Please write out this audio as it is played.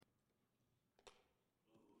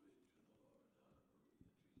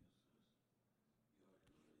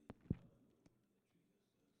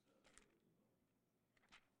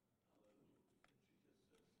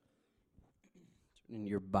in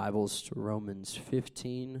your Bibles to Romans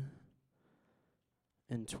 15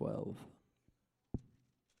 and 12.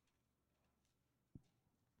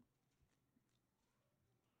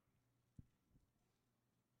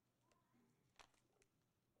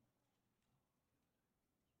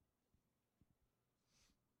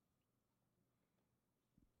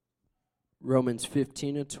 Romans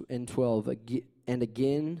 15 and 12. And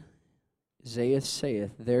again, Isaiah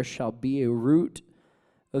saith, there shall be a root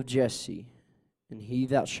of Jesse, and he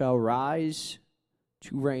that shall rise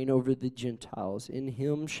to reign over the Gentiles. In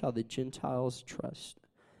him shall the Gentiles trust.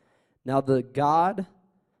 Now the God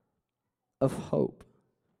of hope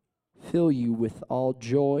fill you with all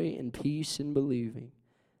joy and peace in believing,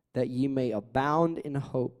 that ye may abound in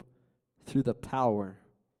hope through the power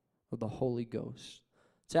of the Holy Ghost.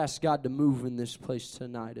 Let's ask God to move in this place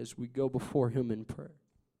tonight as we go before Him in prayer.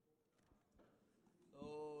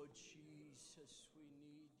 Oh, Jesus, we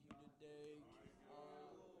need You today.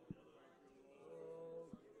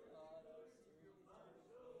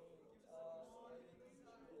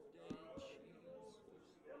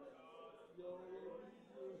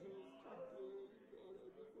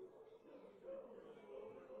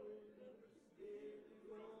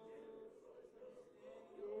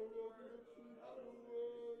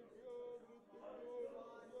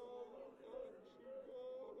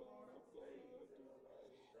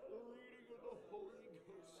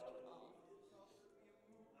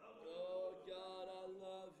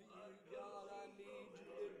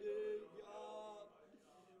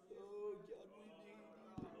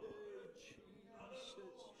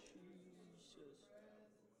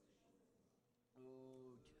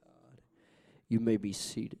 You may be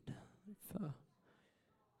seated. If I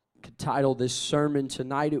could title this sermon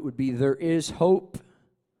tonight, it would be There is Hope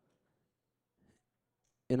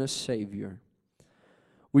in a Savior.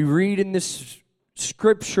 We read in this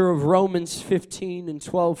scripture of Romans 15 and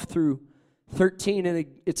 12 through 13, and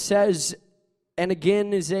it says, and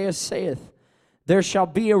again Isaiah saith, there shall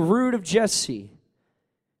be a root of Jesse,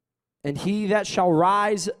 and he that shall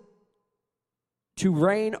rise to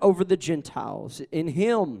reign over the Gentiles. In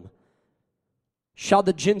him shall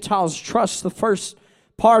the Gentiles trust. The first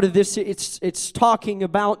part of this, it's talking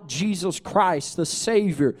about Jesus Christ, the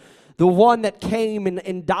Savior, the one that came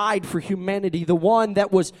and died for humanity, the one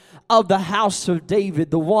that was of the house of David,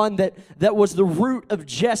 the one that was the root of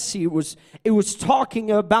Jesse. It was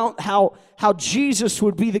talking about how Jesus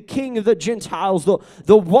would be the King of the Gentiles,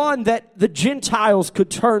 the one that the Gentiles could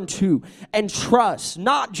turn to and trust,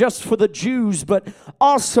 not just for the Jews, but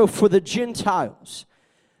also for the Gentiles.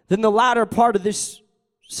 Then the latter part of this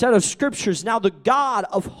set of scriptures, now the God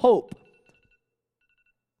of hope.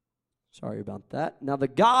 Sorry about that. Now the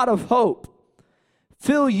God of hope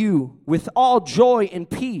fill you with all joy and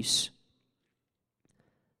peace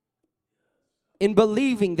in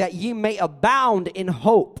believing, that ye may abound in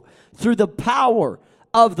hope through the power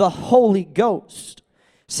of the Holy Ghost.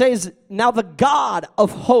 Says, now the God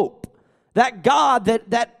of hope, that God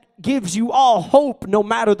that gives you all hope no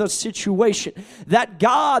matter the situation. That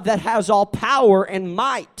God that has all power and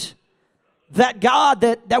might. That God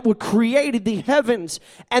that would created the heavens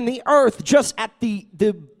and the earth just at the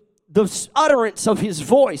utterance of His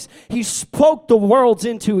voice. He spoke the worlds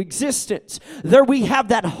into existence. There we have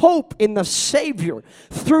that hope in the Savior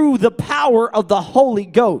through the power of the Holy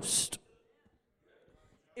Ghost.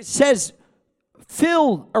 It says,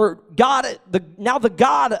 now the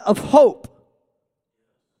God of hope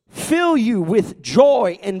fill you with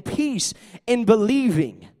joy and peace in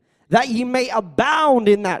believing, that ye may abound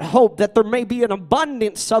in that hope, that there may be an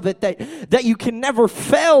abundance of it, that you can never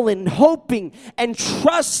fail in hoping and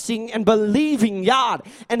trusting and believing God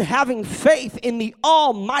and having faith in the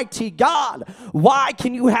Almighty God. Why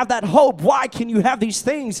can you have that hope? Why can you have these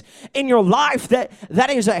things in your life that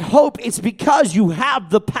is a hope? It's because you have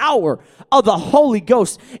the power of the Holy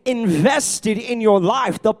Ghost invested in your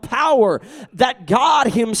life, the power that God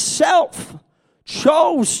Himself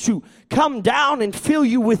chose to come down and fill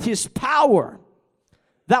you with His power.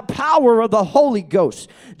 That power of the Holy Ghost.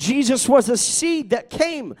 Jesus was a seed that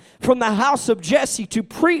came from the house of Jesse to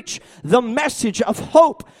preach the message of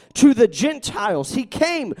hope to the Gentiles. He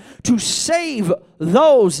came to save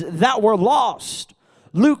those that were lost.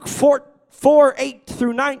 Luke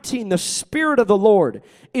 4:8-19, the Spirit of the Lord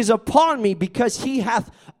is upon me, because He hath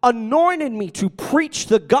anointed me to preach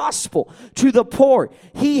the gospel to the poor.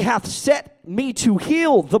 He hath set me to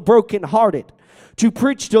heal the brokenhearted, to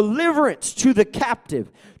preach deliverance to the captive,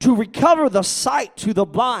 to recover the sight to the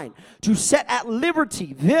blind, to set at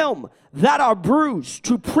liberty them that are bruised,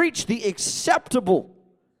 to preach the acceptable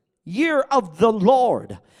year of the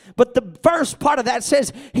Lord. But the first part of that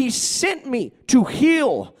says, He sent me to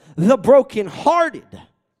heal the brokenhearted.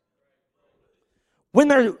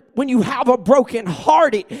 When you have a broken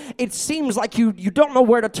heart, it seems like you don't know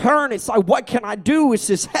where to turn. It's like, what can I do? It's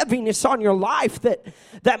this heaviness on your life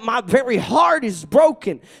that my very heart is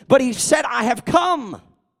broken. But He said, I have come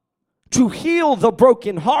to heal the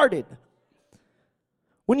brokenhearted.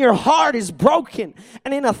 When your heart is broken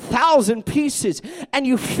and in 1,000 pieces and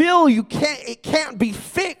you feel it can't be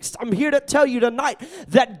fixed, I'm here to tell you tonight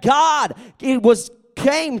that God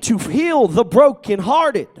came to heal the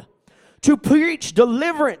brokenhearted, to preach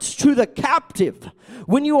deliverance to the captive.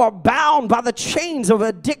 When you are bound by the chains of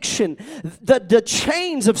addiction, the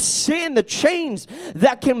chains of sin, the chains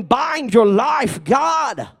that can bind your life,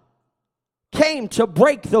 God came to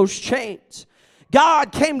break those chains.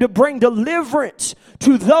 God came to bring deliverance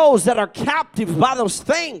to those that are captive by those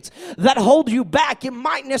things that hold you back. It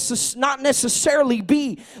might not necessarily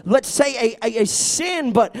be, let's say, a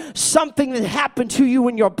sin, but something that happened to you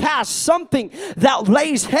in your past, something that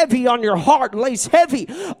lays heavy on your heart, lays heavy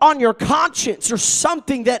on your conscience, or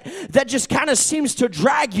something that just kind of seems to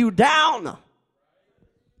drag you down.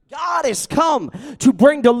 God has come to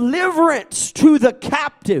bring deliverance to the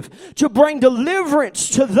captive, to bring deliverance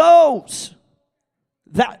to those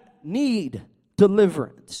that need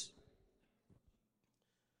deliverance.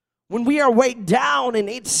 When we are weighed down and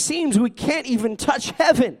it seems we can't even touch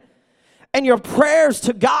heaven, and your prayers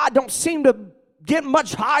to God don't seem to get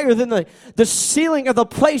much higher than the ceiling of the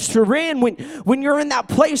place you're in, when you're in that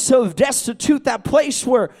place of destitute, that place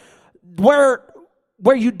where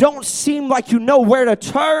you don't seem like you know where to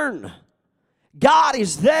turn, God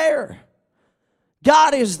is there.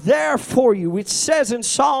 God is there for you. It says in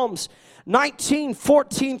Psalms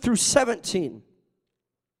 19:14 through 17,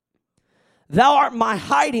 Thou art my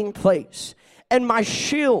hiding place and my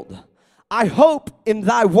shield. I hope in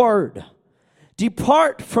thy word.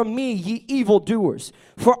 Depart from me, ye evildoers,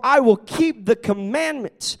 for I will keep the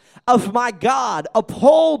commandments of my God.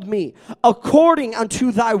 Uphold me according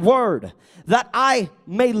unto thy word, that I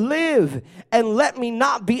may live, and let me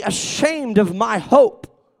not be ashamed of my hope.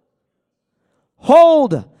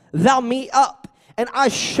 Hold thou me up, and I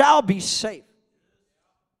shall be safe.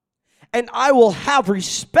 And I will have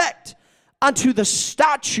respect unto the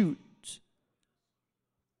statutes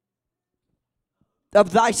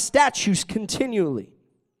of thy statutes continually.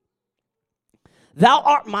 Thou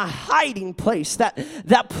art my hiding place,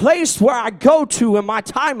 that place where I go to in my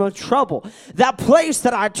time of trouble, that place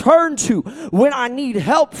that I turn to when I need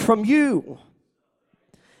help from you,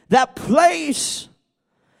 that place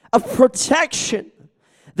of protection,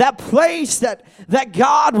 that place that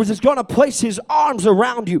God was just going to place His arms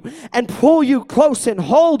around you and pull you close and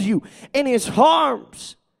hold you in His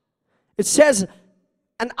arms. It says,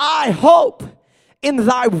 and I hope in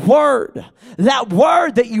thy word, that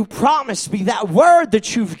word that you promised me, that word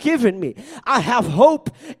that you've given me. I have hope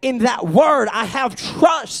in that word. I have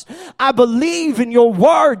trust. I believe in your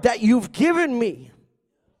word that you've given me.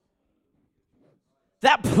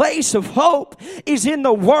 That place of hope is in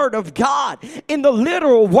the Word of God, in the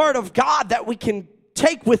literal Word of God that we can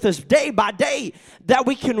take with us day by day, that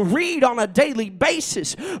we can read on a daily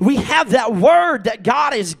basis. We have that Word that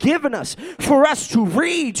God has given us for us to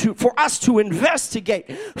read, for us to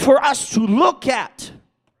investigate, for us to look at.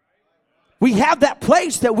 We have that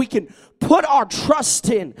place that we can put our trust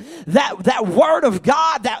in, that word of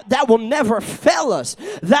God that will never fail us,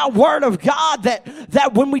 that word of God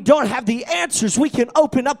that when we don't have the answers, we can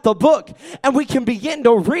open up the book and we can begin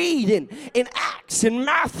to read in Acts, in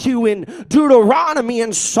Matthew, in Deuteronomy,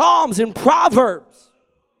 in Psalms, in Proverbs.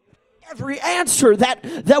 Every answer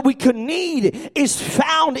that we could need is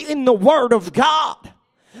found in the word of God.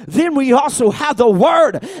 Then we also have the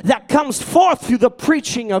word that comes forth through the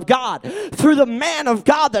preaching of God, through the man of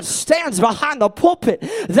God that stands behind the pulpit,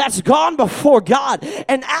 that's gone before God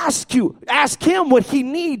and ask him what he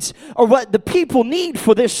needs or what the people need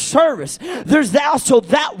for this service. There's also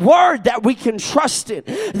that word that we can trust in,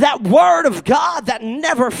 that word of God that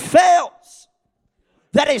never fails,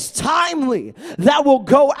 that is timely, that will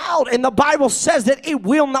go out, and the Bible says that it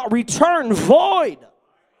will not return void.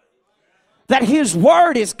 That His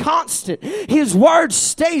word is constant. His word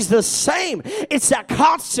stays the same. It's that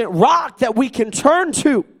constant rock that we can turn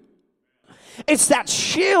to. It's that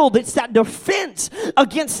shield. It's that defense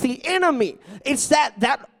against the enemy. It's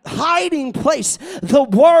that hiding place, the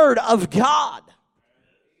word of God.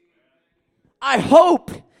 I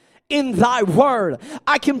hope in thy word.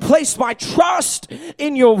 I can place my trust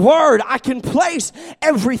in your word. I can place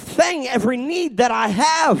everything, every need that I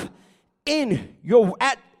have in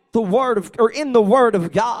the word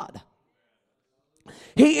of God.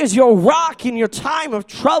 He is your rock in your time of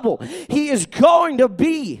trouble. He is going to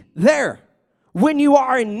be there when you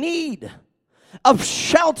are in need of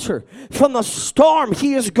shelter from the storm.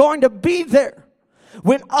 He is going to be there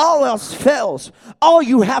when all else fails. All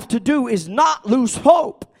you have to do is not lose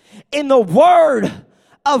hope in the Word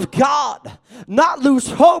of God. Not lose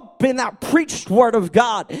hope in that preached Word of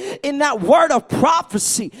God, in that word of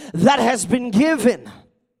prophecy that has been given.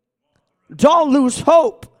 Don't lose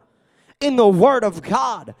hope in the Word of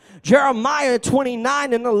God. Jeremiah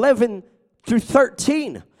 29:11 through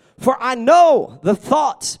 13. For I know the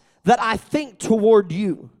thoughts that I think toward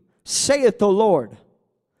you, saith the Lord.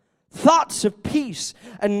 Thoughts of peace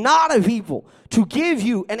and not of evil, to give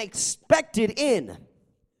you an expected end.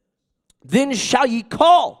 Then shall ye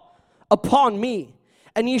call upon me,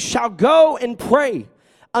 and ye shall go and pray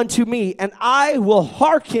unto me, and I will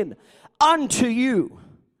hearken unto you.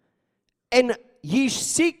 And ye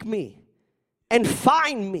seek me and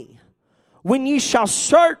find me, when ye shall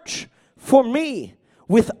search for me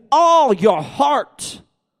with all your heart.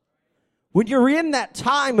 When you're in that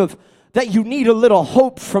time of that you need a little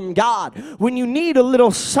hope from God, when you need a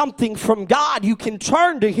little something from God, you can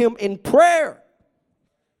turn to Him in prayer.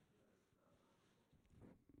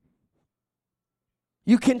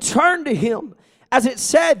 You can turn to Him. As it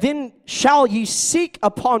said, then shall ye seek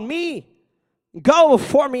upon me. Go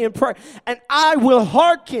before me in prayer, and I will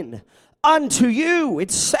hearken unto you.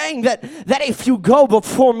 It's saying that if you go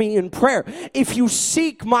before me in prayer, if you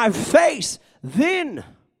seek my face, then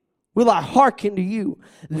will I hearken to you.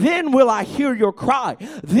 Then will I hear your cry.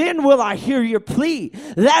 Then will I hear your plea.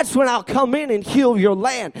 That's when I'll come in and heal your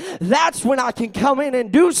land. That's when I can come in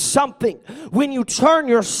and do something. When you turn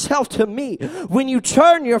yourself to me. When you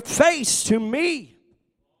turn your face to me.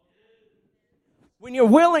 When you're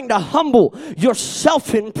willing to humble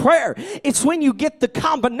yourself in prayer, it's when you get the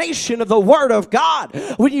combination of the Word of God.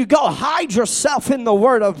 When you go hide yourself in the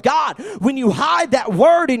Word of God. When you hide that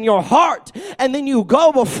Word in your heart, and then you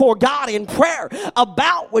go before God in prayer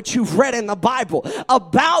about what you've read in the Bible,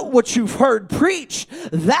 about what you've heard preached.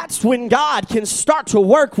 That's when God can start to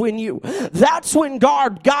work with you. That's when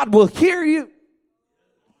God will hear you.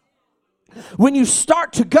 When you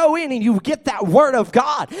start to go in and you get that Word of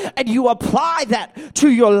God and you apply that to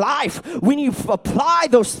your life, when you apply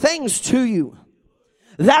those things to you,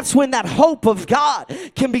 that's when that hope of God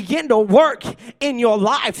can begin to work in your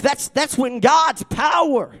life. That's when God's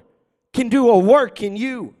power can do a work in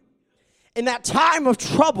you. In that time of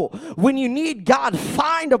trouble, when you need God,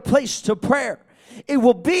 find a place to pray. It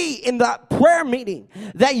will be in that prayer meeting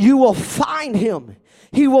that you will find Him.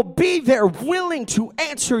 He will be there willing to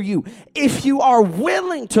answer you if you are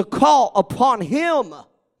willing to call upon Him.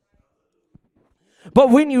 But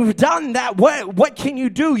when you've done that, what can you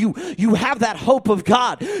do? You have that hope of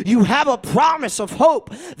God. You have a promise of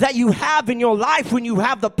hope that you have in your life when you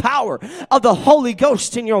have the power of the Holy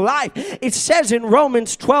Ghost in your life. It says in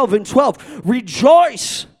Romans 12:12,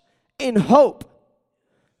 rejoice in hope,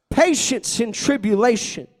 patience in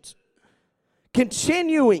tribulations,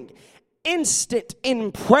 continuing instant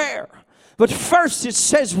in prayer. But first it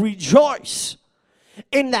says rejoice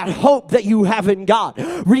in that hope that you have in God.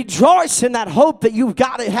 Rejoice in that hope that you've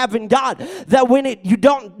got to have in God, that when you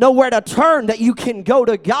don't know where to turn, that you can go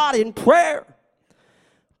to God in prayer.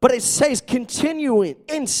 But it says continuing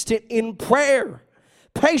instant in prayer,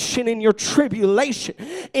 patient in your tribulation.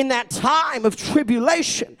 In that time of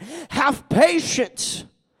tribulation, have patience.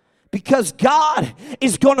 Because God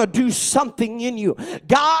is going to do something in you.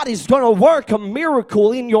 God is going to work a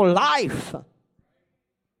miracle in your life.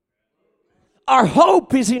 Our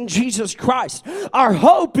hope is in Jesus Christ. Our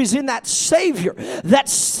hope is in that Savior, that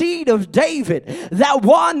seed of David, that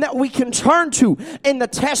one that we can turn to in the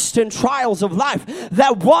tests and trials of life,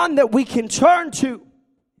 that one that we can turn to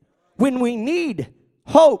when we need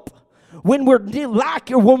hope. When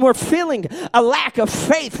we're feeling a lack of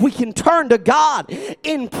faith, we can turn to God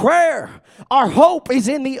in prayer. Our hope is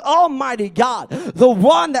in the Almighty God, the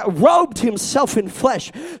one that robed Himself in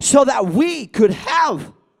flesh so that we could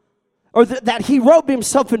have, or that He robed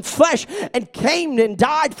Himself in flesh and came and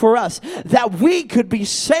died for us, that we could be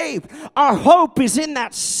saved. Our hope is in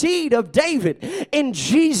that seed of David, in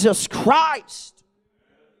Jesus Christ.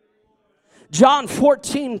 John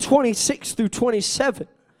 14:26 through 27.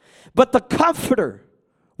 But the Comforter,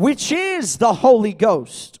 which is the Holy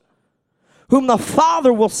Ghost, whom the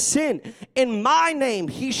Father will send in my name,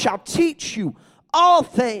 He shall teach you all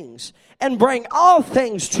things and bring all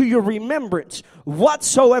things to your remembrance,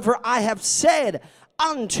 whatsoever I have said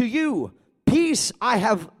unto you. Peace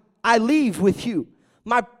I leave with you.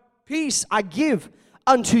 My peace I give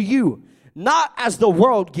unto you, not as the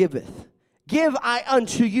world giveth. give I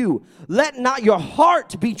unto you. Let not your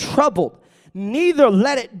heart be troubled, neither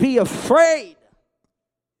let it be afraid.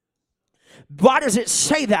 Why does it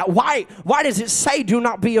say that? Why does it say do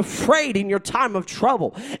not be afraid in your time of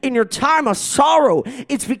trouble, in your time of sorrow?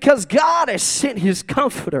 It's because God has sent his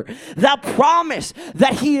comforter. That promise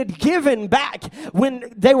that he had given back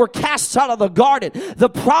when they were cast out of the garden. The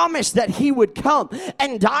promise that he would come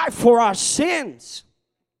and die for our sins.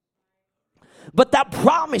 But that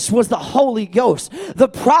promise was the Holy Ghost, the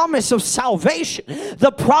promise of salvation,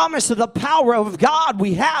 the promise of the power of God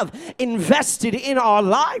we have invested in our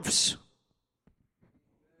lives.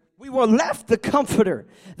 We were left the comforter,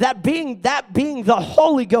 that being the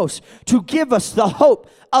Holy Ghost, to give us the hope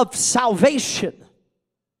of salvation.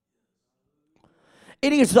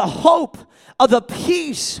 It is the hope of the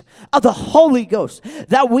peace of the Holy Ghost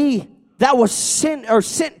that was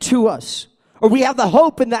sent to us. Or we have the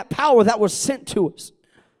hope and that power that was sent to us.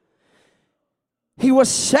 He was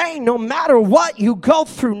saying no matter what you go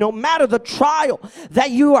through, no matter the trial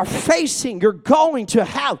that you are facing, you're going to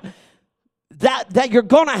have that you're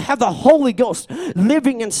going to have the Holy Ghost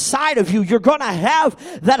living inside of you. You're going to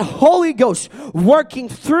have that Holy Ghost working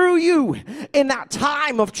through you in that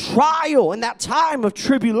time of trial, in that time of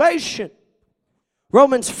tribulation.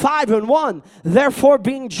 Romans 5:1, therefore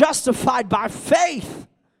being justified by faith,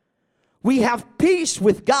 we have peace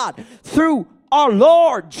with God through our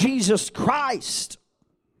Lord Jesus Christ.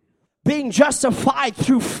 Being justified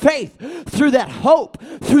through faith, through that hope,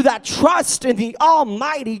 through that trust in the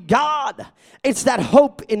Almighty God. It's that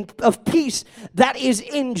hope of peace that is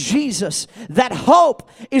in Jesus. That hope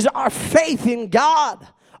is our faith in God.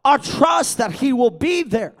 Our trust that he will be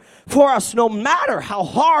there for us no matter how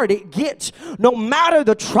hard it gets, no matter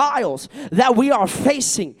the trials that we are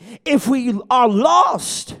facing. If we are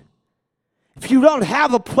lost, if you don't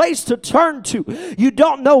have a place to turn to, you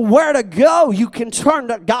don't know where to go, you can turn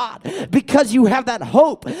to God because you have that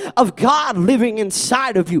hope of God living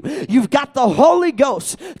inside of you. You've got the Holy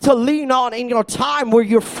Ghost to lean on in your time where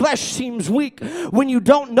your flesh seems weak. When you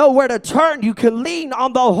don't know where to turn, you can lean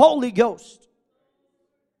on the Holy Ghost.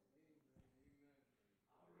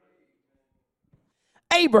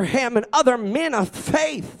 Abraham and other men of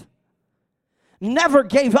faith never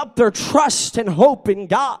gave up their trust and hope in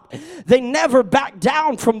God. They never backed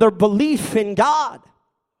down from their belief in God.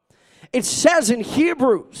 It says in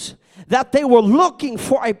Hebrews that they were looking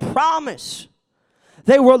for a promise.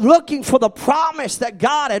 They were looking for the promise that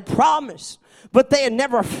God had promised, but they had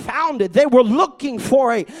never found it. They were looking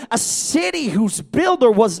for a city whose builder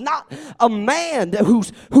was not a man,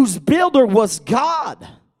 whose builder was God.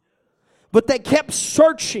 But they kept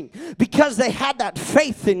searching because they had that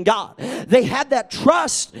faith in God. They had that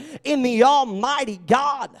trust in the Almighty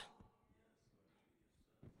God.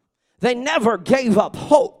 They never gave up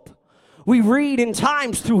hope. We read in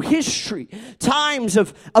times through history, times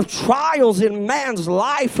of trials in man's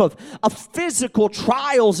life, of physical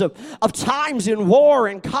trials, of times in war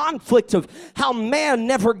and conflict, of how man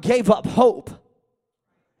never gave up hope.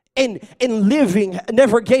 In living,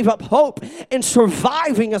 never gave up hope in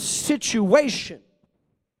surviving a situation.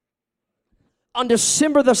 On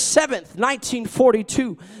December the 7th,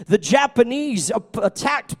 1942, the Japanese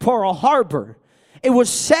attacked Pearl Harbor. It was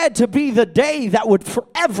said to be the day that would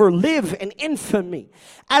forever live in infamy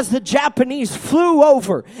as the Japanese flew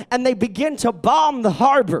over and they began to bomb the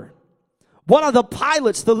harbor. One of the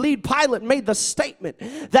pilots, the lead pilot, made the statement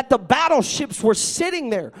that the battleships were sitting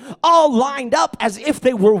there all lined up as if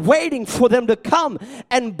they were waiting for them to come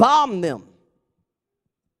and bomb them.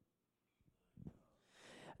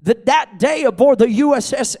 That day aboard the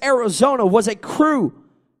USS Arizona was a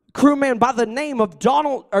crewman by the name of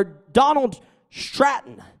Donald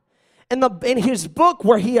Stratton. In his book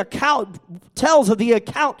where he tells of the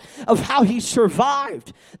account of how he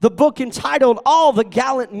survived, the book entitled All the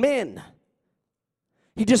Gallant Men,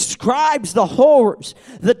 he describes the horrors,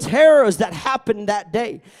 the terrors that happened that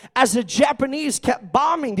day. As the Japanese kept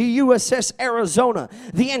bombing the USS Arizona,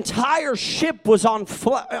 the entire ship was on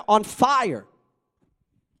fire.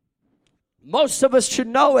 Most of us should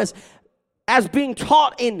know as being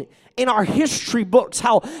taught in our history books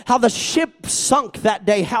how the ship sunk that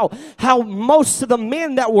day, how most of the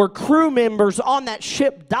men that were crew members on that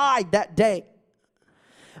ship died that day.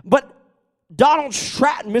 But Donald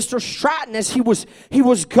Stratton, Mr. Stratton, as he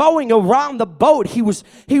was going around the boat, he was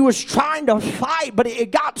trying to fight, but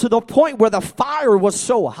it got to the point where the fire was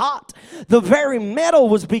so hot, the very metal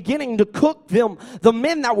was beginning to cook them. The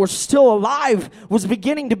men that were still alive was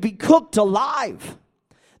beginning to be cooked alive.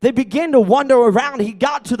 They began to wander around. He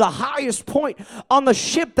got to the highest point on the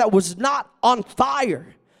ship that was not on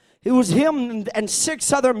fire. It was him and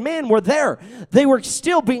 6 other men were there. They were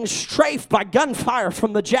still being strafed by gunfire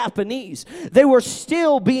from the Japanese. They were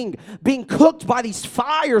still being cooked by these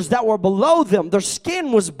fires that were below them. Their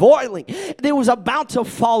skin was boiling. It was about to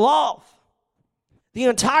fall off. The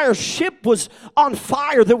entire ship was on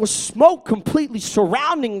fire. There was smoke completely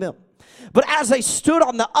surrounding them. But as they stood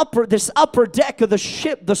on this upper deck of the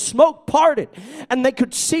ship, the smoke parted, and they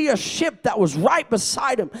could see a ship that was right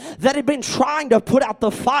beside them that had been trying to put out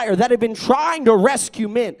the fire, that had been trying to rescue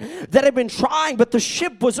men, that had been trying, but the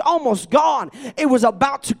ship was almost gone. It was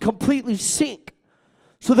about to completely sink.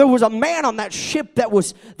 So there was a man on that ship that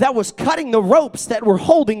was cutting the ropes that were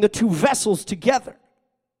holding the 2 vessels together.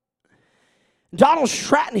 Donald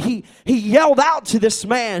Stratton, he yelled out to this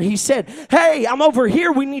man. He said, "Hey, I'm over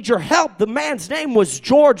here. We need your help." The man's name was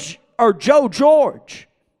Joe George.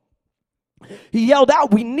 He yelled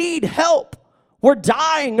out, "We need help. We're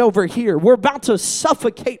dying over here. We're about to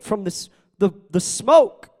suffocate from the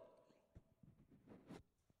smoke."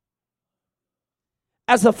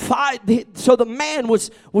 So the man was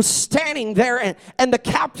standing there, and the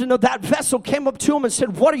captain of that vessel came up to him and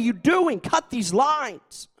said, "What are you doing? Cut these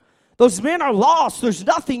lines. Those men are lost. There's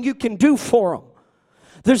nothing you can do for them.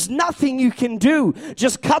 There's nothing you can do.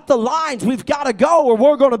 Just cut the lines. We've got to go or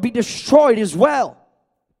we're going to be destroyed as well."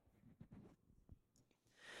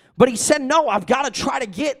 But he said, "No, I've got to try to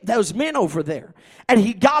get those men over there." And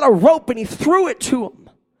he got a rope and he threw it to them.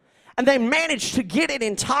 And they managed to get it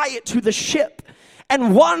and tie it to the ship.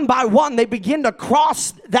 And one by one, they begin to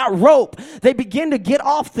cross that rope. They begin to get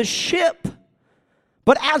off the ship.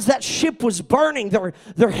 But as that ship was burning,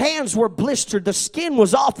 their hands were blistered. The skin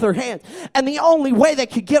was off their hands. And the only way they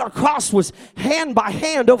could get across was hand by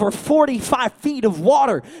hand over 45 feet of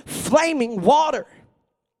water, flaming water.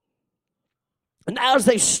 And as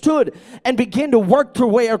they stood and began to work their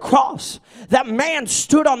way across, that man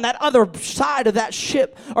stood on that other side of that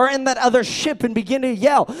ship, or in that other ship, and began to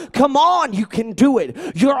yell, "Come on, you can do it.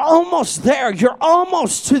 You're almost there. You're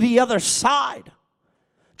almost to the other side.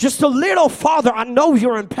 Just a little farther. I know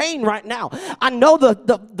you're in pain right now. I know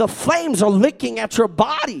the flames are licking at your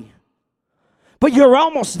body. But you're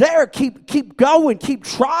almost there. Keep going. Keep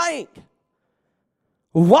trying."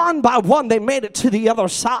 One by one, they made it to the other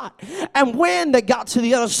side. And when they got to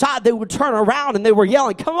the other side, they would turn around and they were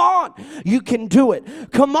yelling, "Come on, you can do it.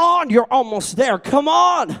 Come on, you're almost there. Come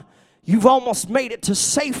on, you've almost made it to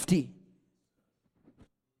safety."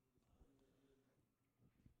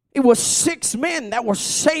 It was 6 men that were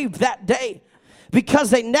saved that day because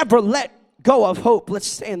they never let go of hope. Let's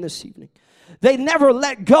stand this evening. They never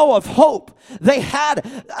let go of hope. They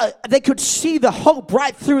could see the hope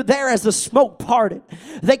right through there as the smoke parted.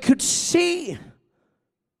 They could see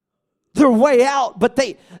their way out, but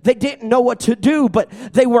they didn't know what to do, but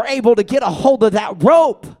they were able to get a hold of that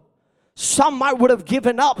rope. Some might would have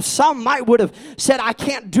given up. Some might would have said, "I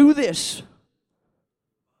can't do this."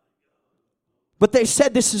 But they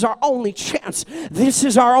said, "This is our only chance. This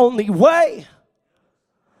is our only way."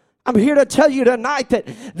 I'm here to tell you tonight that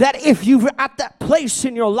if you're at that place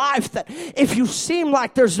in your life, that if you seem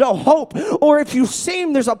like there's no hope, or if you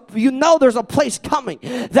seem there's a place coming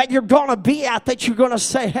that you're going to be at, that you're going to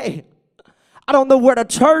say, "Hey, I don't know where to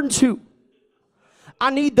turn to.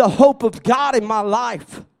 I need the hope of God in my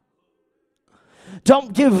life."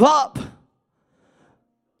 Don't give up.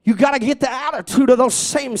 You got to get the attitude of those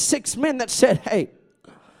same 6 men that said, "Hey,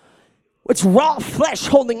 it's raw flesh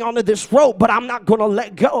holding onto this rope, but I'm not going to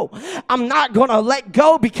let go. I'm not going to let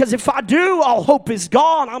go, because if I do, all hope is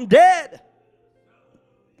gone. I'm dead.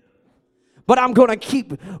 But I'm going to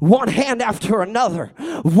keep one hand after another,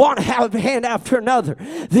 one hand after another.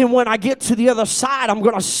 Then when I get to the other side, I'm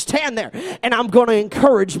going to stand there and I'm going to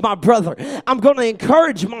encourage my brother. I'm going to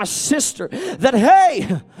encourage my sister that,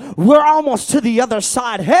 hey, we're almost to the other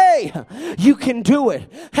side. Hey, you can do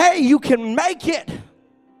it. Hey, you can make it."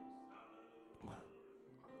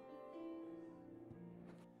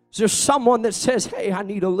 Is there someone that says, "Hey, I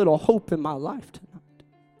need a little hope in my life tonight.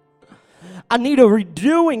 I need a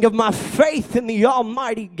renewing of my faith in the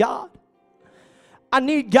Almighty God. I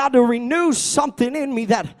need God to renew something in me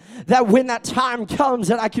that when that time comes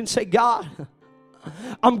that I can say, God,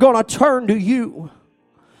 I'm going to turn to you.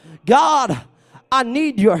 God, I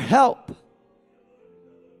need your help."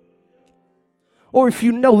 Or if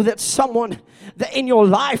you know that someone that in your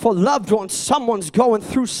life, a loved one, someone's going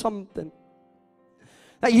through something,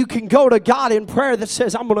 that you can go to God in prayer that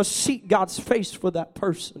says, "I'm going to seek God's face for that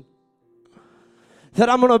person. That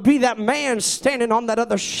I'm going to be that man standing on that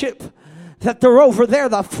other ship, that they're over there,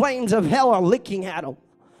 the flames of hell are licking at them.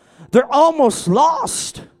 They're almost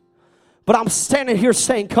lost. But I'm standing here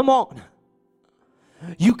saying, come on.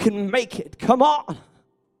 You can make it. Come on.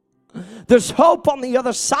 There's hope on the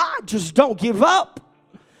other side. Just don't give up.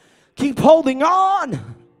 Keep holding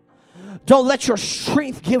on. Don't let your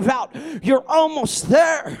strength give out. You're almost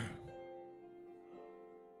there.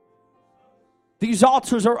 These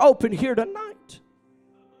altars are open here tonight.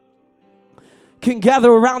 Can gather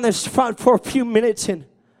around this front for a few minutes and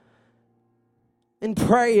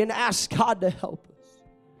pray and ask God to help